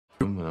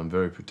I'm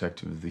very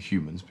protective of the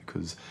humans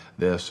because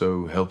they're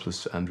so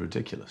helpless and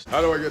ridiculous. How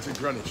do I get to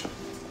Greenwich?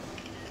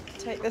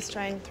 Take this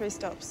train, 3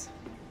 stops.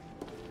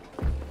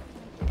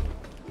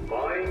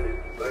 Mind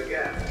the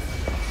gap.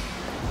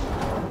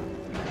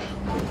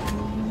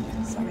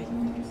 Sorry.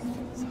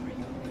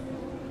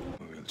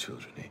 We're real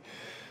children.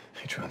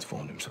 He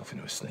transformed himself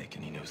into a snake,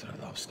 and he knows that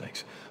I love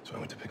snakes. So I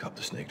went to pick up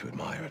the snake to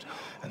admire it,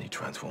 and he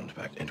transformed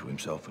back into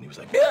himself, and he was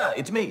like, "Yeah,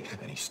 it's me!"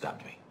 And he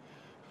stabbed me.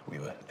 We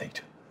were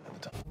 8 at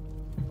the time.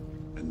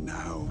 And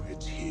now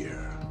it's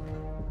here.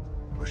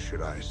 Or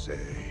should I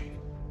say,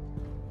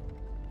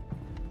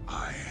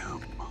 I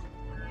am.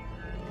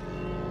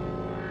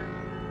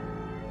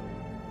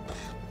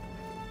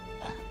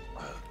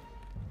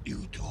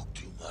 You talk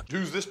too much.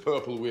 Who's this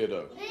purple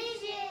weirdo?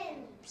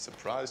 Vision!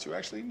 Surprised you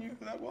actually knew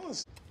who that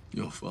was.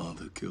 Your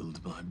father killed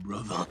my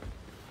brother.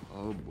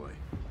 Oh, boy.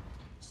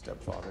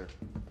 Stepfather.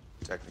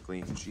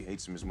 Technically, she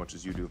hates him as much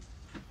as you do.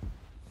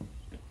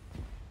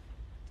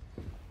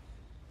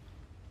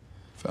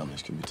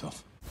 Families can be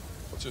tough.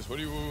 What's this? What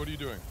are you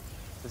doing?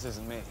 This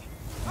isn't me.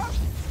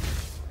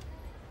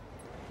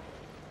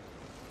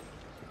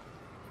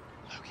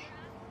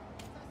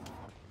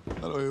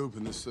 How do I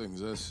open this thing?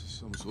 Is there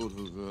some sort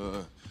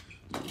of,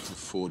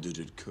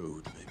 4-digit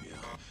code,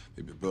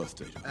 maybe a birth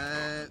date?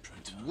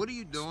 What are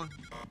you doing?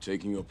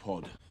 Taking your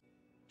pod.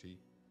 Tea?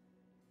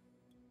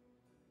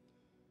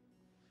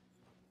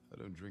 I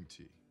don't drink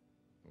tea.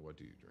 What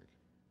do you drink?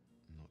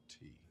 Not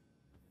tea.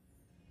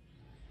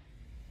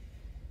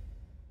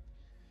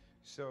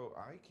 So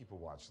I keep a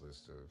watch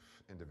list of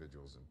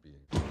individuals and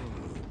beings.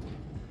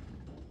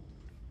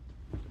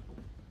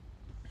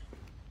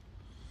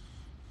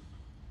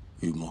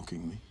 You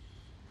mocking me?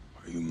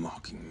 Are you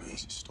mocking me?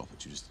 Stop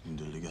it, you just didn't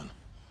do it again.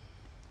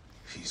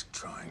 He's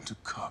trying to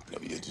copy.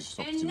 No, you just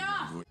stop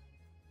Enough!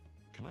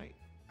 Can I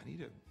need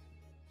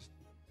just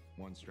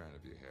one strand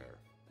of your hair.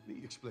 Let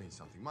me explain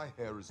something. My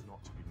hair is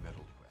not to be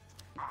meddled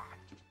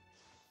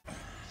with.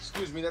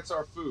 Excuse me, that's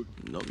our food.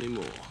 Not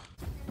anymore.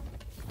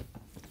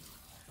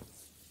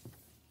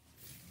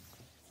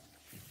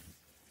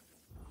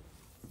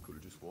 Could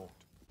have just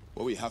walked.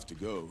 Where we have to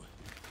go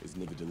is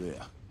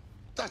Nicodelia.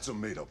 That's a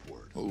made-up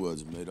word. All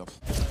words are made up.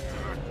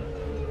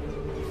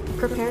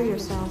 Prepare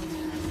yourself.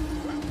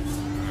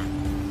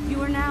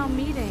 You are now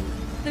meeting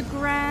the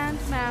Grand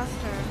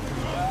Master.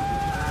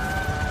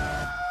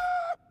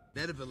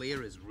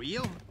 Nidavellir is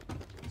real?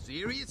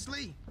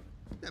 Seriously?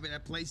 I mean,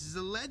 that place is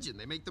a legend.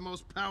 They make the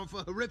most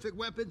powerful, horrific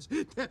weapons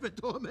to ever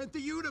torment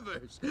the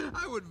universe.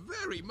 I would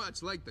very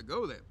much like to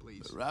go there,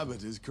 please. The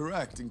rabbit is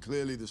correct and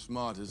clearly the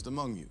smartest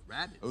among you.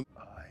 Rabbit?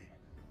 I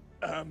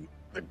am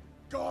the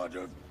god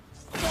of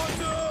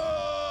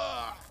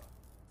thunder!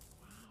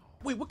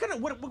 Wait, what kind of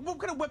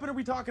weapon are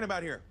we talking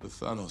about here? The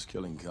Thanos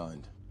killing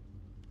kind.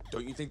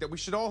 Don't you think that we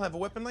should all have a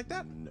weapon like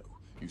that? No.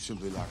 You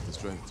simply lack the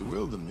strength to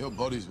wield them. Your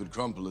bodies would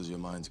crumple as your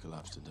minds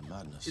collapsed into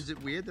madness. Is it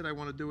weird that I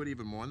want to do it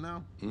even more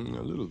now? A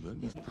little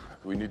bit.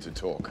 We need to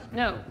talk.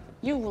 No,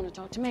 you want to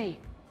talk to me.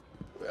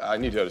 I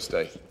need her to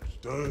stay.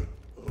 Stay.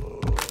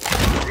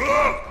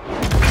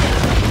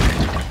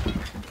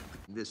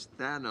 This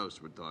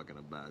Thanos we're talking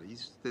about,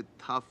 he's the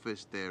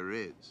toughest there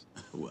is.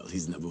 Well,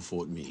 he's never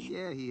fought me.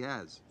 Yeah, he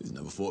has. He's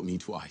never fought me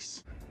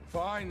twice.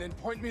 Fine, then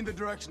point me in the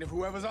direction of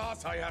whoever's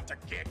ass I have to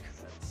kick.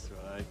 That's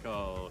what I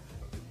call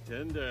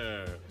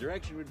tender.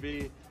 Direction would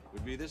be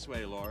this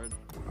way, Lord.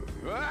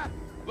 Ah!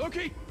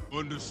 Loki!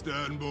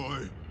 Understand,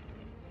 boy.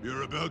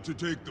 You're about to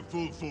take the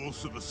full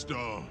force of a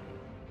star.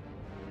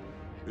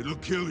 It'll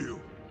kill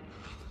you.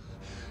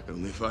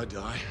 Only if I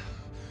die.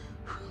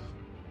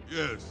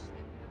 Yes.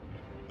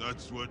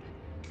 That's what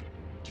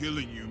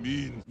killing you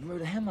means. You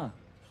rode a hammer.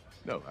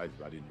 No, I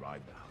didn't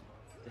ride that.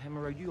 The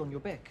hammer rode you on your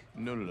back.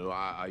 No.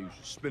 I used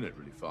to spin it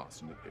really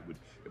fast, and it would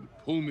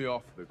pull me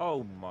off the...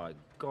 Oh my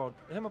god.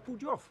 The hammer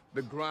pulled you off.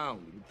 The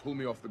ground. It would pull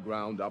me off the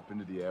ground up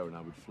into the air, and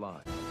I would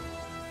fly.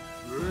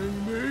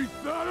 Bring me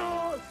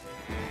Thanos!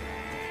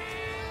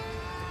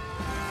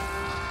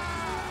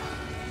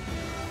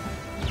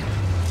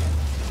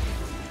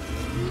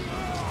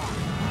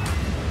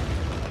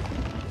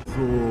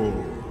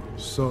 Thor,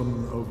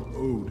 son of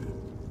Odin.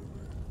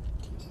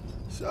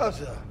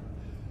 Sasha,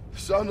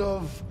 son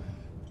of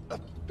a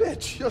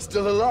bitch, you're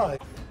still alive.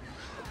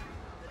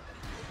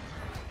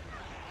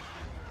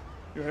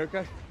 Your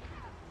haircut?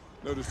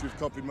 Notice you've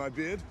copied my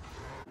beard?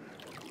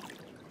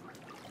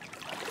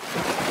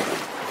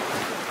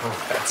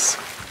 Oh, that's...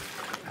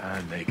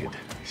 naked.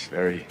 He's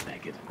very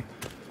naked.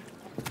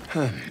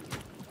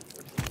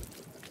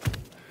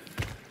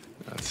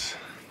 That's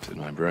in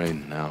my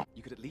brain now.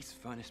 You could at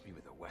least furnish me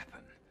with a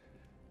weapon.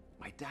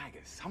 My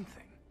dagger's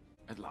something.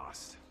 At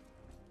last.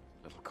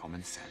 Little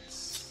common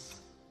sense.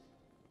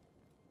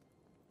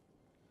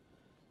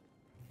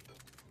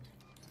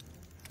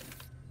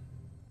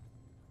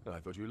 I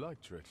thought you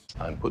liked tricks.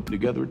 I'm putting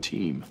together a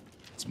team.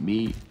 It's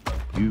me,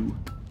 you,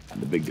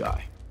 and the big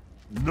guy.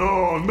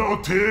 No,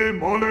 no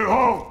team, only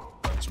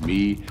Hulk! It's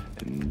me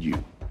and you.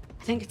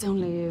 I think it's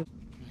only you.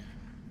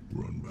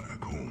 Run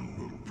back home,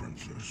 little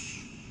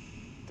princess.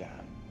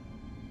 Dad.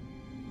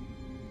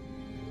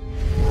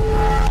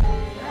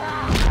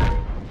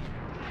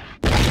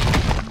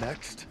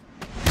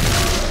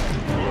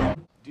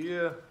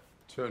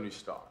 Tony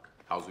Stark,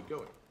 how's it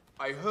going?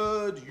 I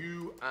heard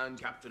you and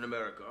Captain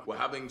America were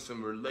having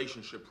some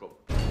relationship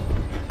problems.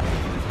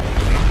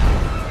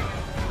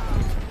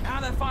 Now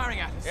they're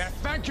firing at us. Yeah,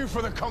 thank you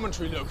for the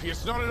commentary, Loki.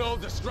 It's not at all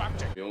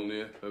distracting.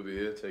 Mjolnir over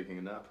here taking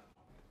a nap.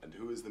 And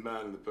who is the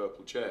man in the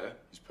purple chair?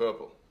 He's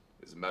purple.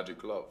 It's a magic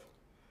glove.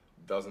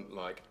 Doesn't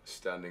like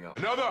standing up.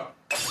 Another!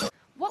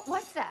 What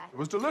was that? It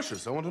was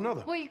delicious. I want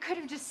another. Well, you could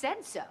have just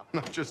said so.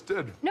 I just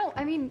did. No,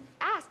 I mean,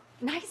 ask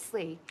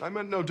nicely. I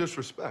meant no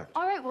disrespect.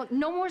 All right, well,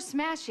 no more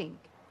smashing.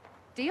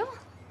 Deal?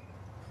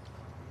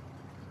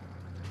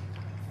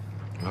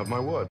 You have my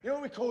word. You know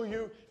what we call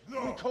you?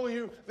 No. We call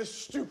you the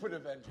stupid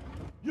Avenger.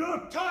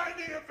 You're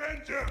Tiny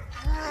Avenger!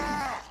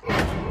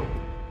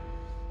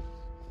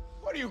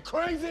 What are you,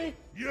 crazy?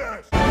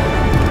 Yes!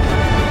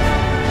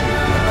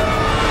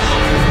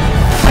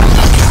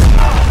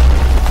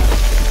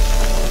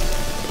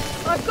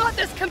 I've got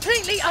this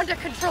completely under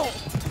control.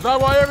 Is that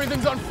why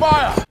everything's on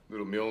fire?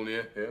 Little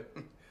Mjolnir here.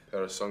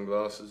 Pair of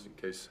sunglasses in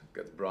case it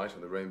gets bright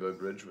on the Rainbow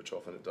Bridge, which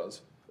often it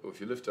does. Oh, if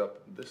you lift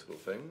up this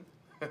little thing,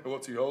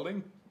 what's he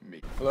holding?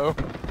 Me. Hello?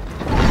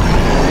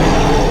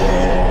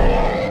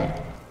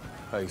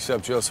 I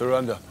accept your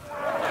surrender.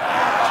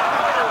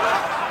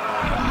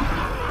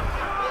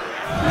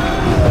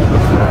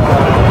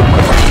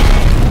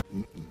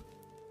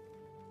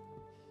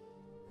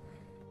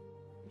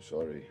 I'm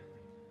sorry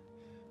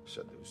I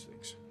said those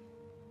things.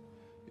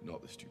 You're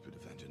not the stupid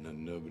Avenger. No,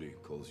 nobody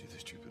calls you the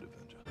stupid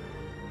Avenger.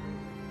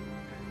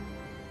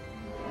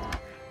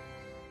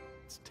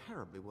 It's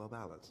terribly well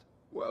balanced.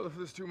 Well, if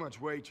there's too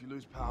much weight, you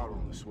lose power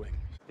on the swing.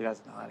 He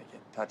doesn't know how to get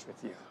in touch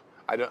with you.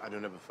 I don't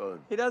have a phone.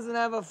 He doesn't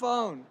have a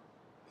phone.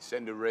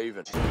 Send a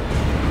raven. Sun's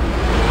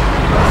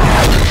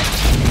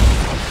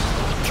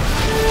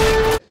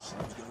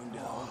going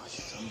down.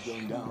 Sun's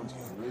going down. It's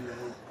getting really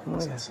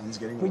low. Sun's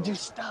getting low. Would you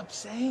stop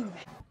saying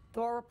that?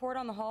 Thor report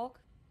on the Hulk?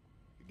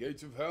 The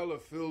gates of hell are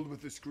filled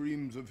with the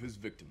screams of his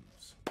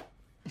victims.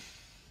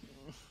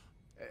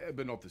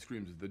 But not the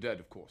screams of the dead,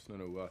 of course.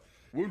 No.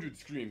 Wounded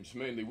screams,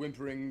 mainly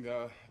whimpering,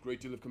 a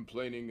great deal of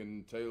complaining,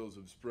 and tales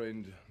of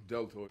sprained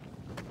deltoid.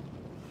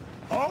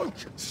 Hulk,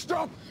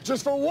 stop!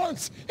 Just for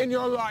once in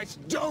your life,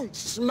 don't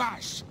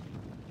smash!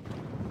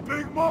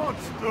 Big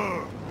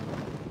monster!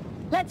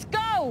 Let's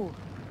go!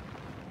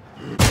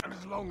 And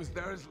as long as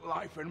there is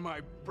life in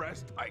my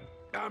breast, I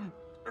am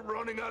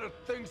running out of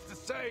things to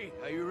say.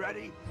 Are you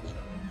ready?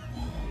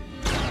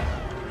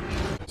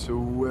 So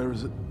where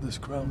is it, this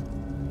crown?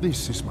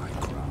 This is my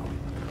crown.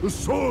 The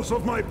source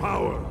of my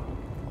power.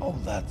 Oh,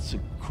 that's a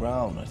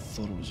crown. I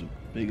thought it was a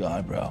big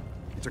eyebrow.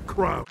 It's a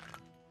crown.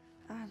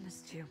 I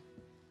missed you.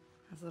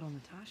 How's little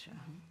Natasha?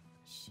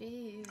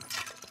 She's...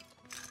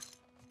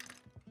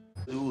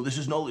 Ooh, this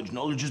is knowledge.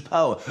 Knowledge is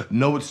power.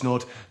 No, it's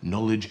not.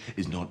 Knowledge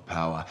is not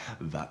power.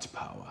 That's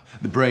power.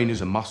 The brain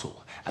is a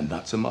muscle, and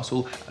that's a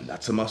muscle, and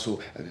that's a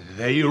muscle, and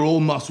they are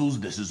all muscles.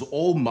 This is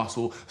all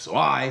muscle. So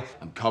I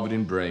am covered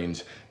in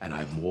brains, and I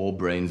have more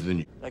brains than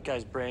you. That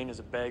guy's brain is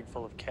a bag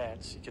full of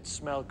cats. You could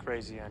smell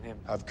crazy on him.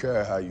 Have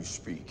care how you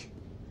speak.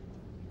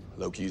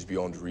 Loki is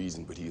beyond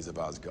reason, but he is of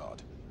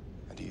Asgard,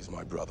 and he is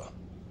my brother.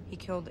 He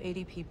killed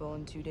 80 people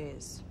in 2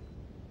 days.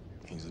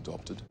 He's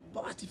adopted.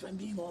 But if I'm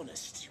being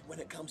honest, when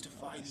it comes to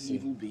fighting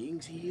evil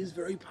beings, he is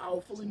very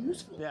powerful and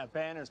useful. Yeah,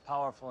 Banner's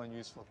powerful and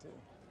useful too.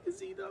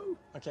 Is he, though?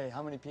 Okay,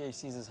 how many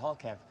PhDs does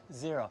Hulk have?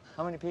 0.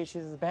 How many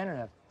PhDs does Banner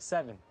have?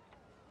 7.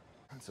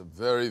 That's a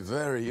very,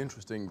 very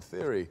interesting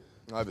theory.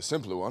 I have a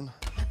simpler one.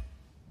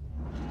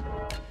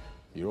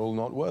 You're all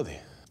not worthy.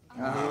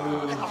 Come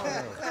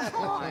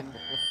on!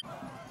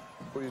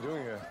 What are you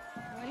doing here?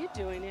 What are you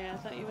doing here? I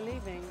thought you were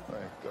leaving.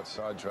 I got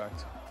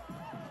sidetracked.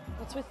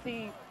 What's with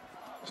the...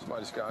 It's my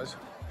disguise.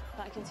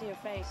 that I can see your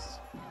face?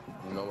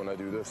 Not when I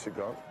do this, you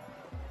can't.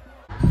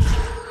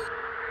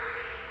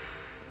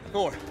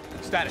 Thor,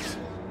 status.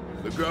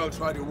 The girl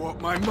tried to warp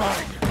my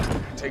mind.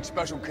 Take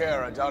special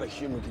care. I doubt a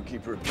human can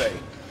keep her at bay.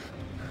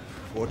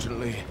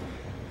 Fortunately,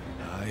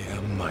 I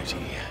am mighty.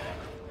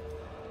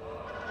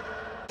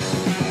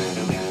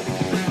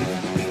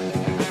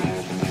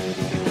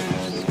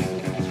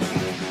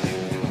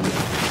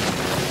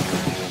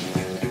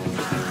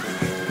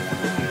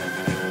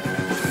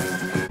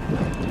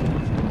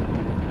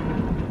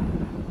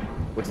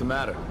 What's the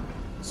matter?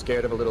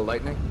 Scared of a little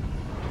lightning?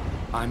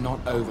 I'm not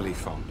overly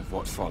fond of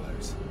what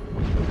follows.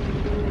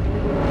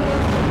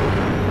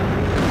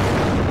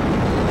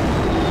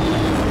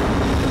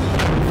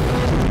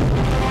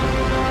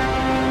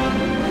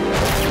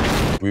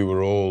 We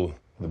were all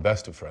the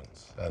best of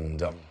friends,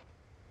 and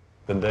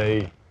then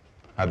they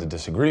had a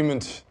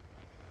disagreement,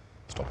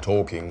 stopped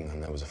talking,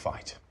 and there was a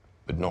fight.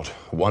 But not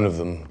one of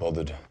them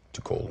bothered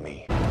to call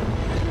me.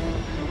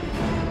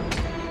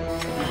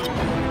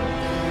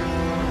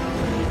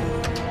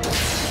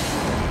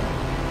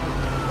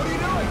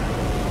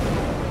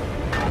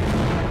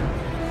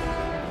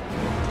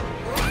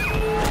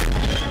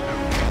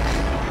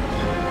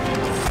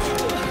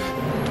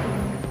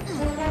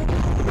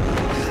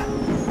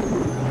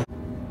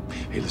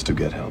 Hey, let's do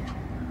get help.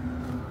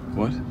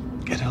 What?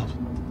 Get help.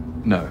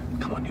 No.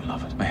 Come on, you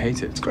love it. I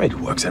hate it. It's great. It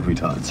works every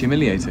time. It's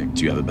humiliating.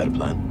 Do you have a better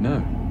plan?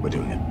 No. We're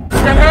doing it.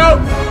 Get help!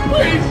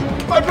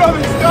 Please! My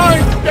brother's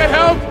dying! Get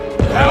help!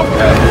 Help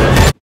him!